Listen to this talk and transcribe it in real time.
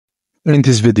In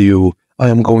this video, I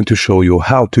am going to show you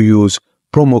how to use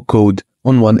promo code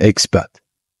on 1xBet.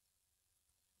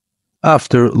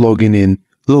 After logging in,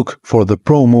 look for the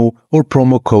promo or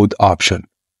promo code option.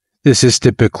 This is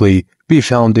typically be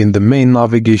found in the main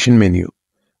navigation menu,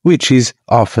 which is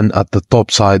often at the top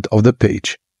side of the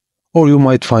page, or you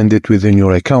might find it within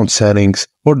your account settings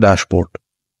or dashboard.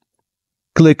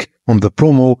 Click on the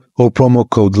promo or promo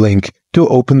code link to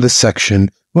open the section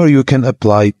where you can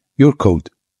apply your code.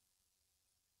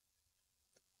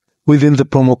 Within the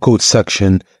promo code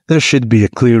section, there should be a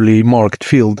clearly marked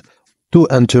field to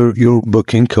enter your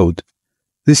booking code.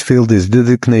 This field is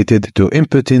designated to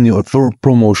input in your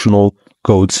promotional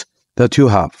codes that you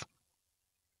have.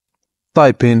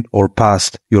 Type in or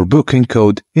paste your booking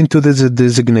code into the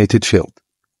designated field.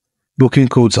 Booking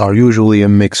codes are usually a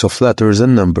mix of letters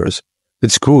and numbers.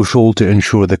 It's crucial to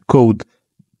ensure the code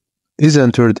is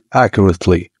entered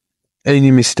accurately. Any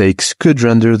mistakes could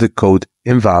render the code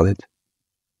invalid.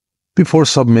 Before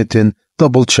submitting,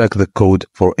 double-check the code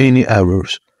for any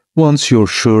errors. Once you're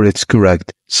sure it's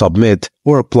correct, submit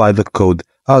or apply the code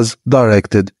as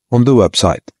directed on the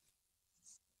website.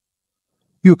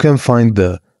 You can find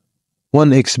the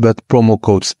 1xBet promo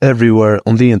codes everywhere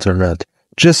on the internet.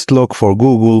 Just look for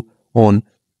Google on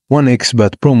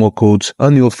 1xBet promo codes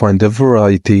and you'll find a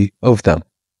variety of them.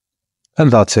 And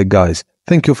that's it, guys.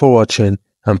 Thank you for watching,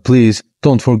 and please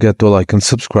don't forget to like and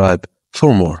subscribe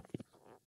for more.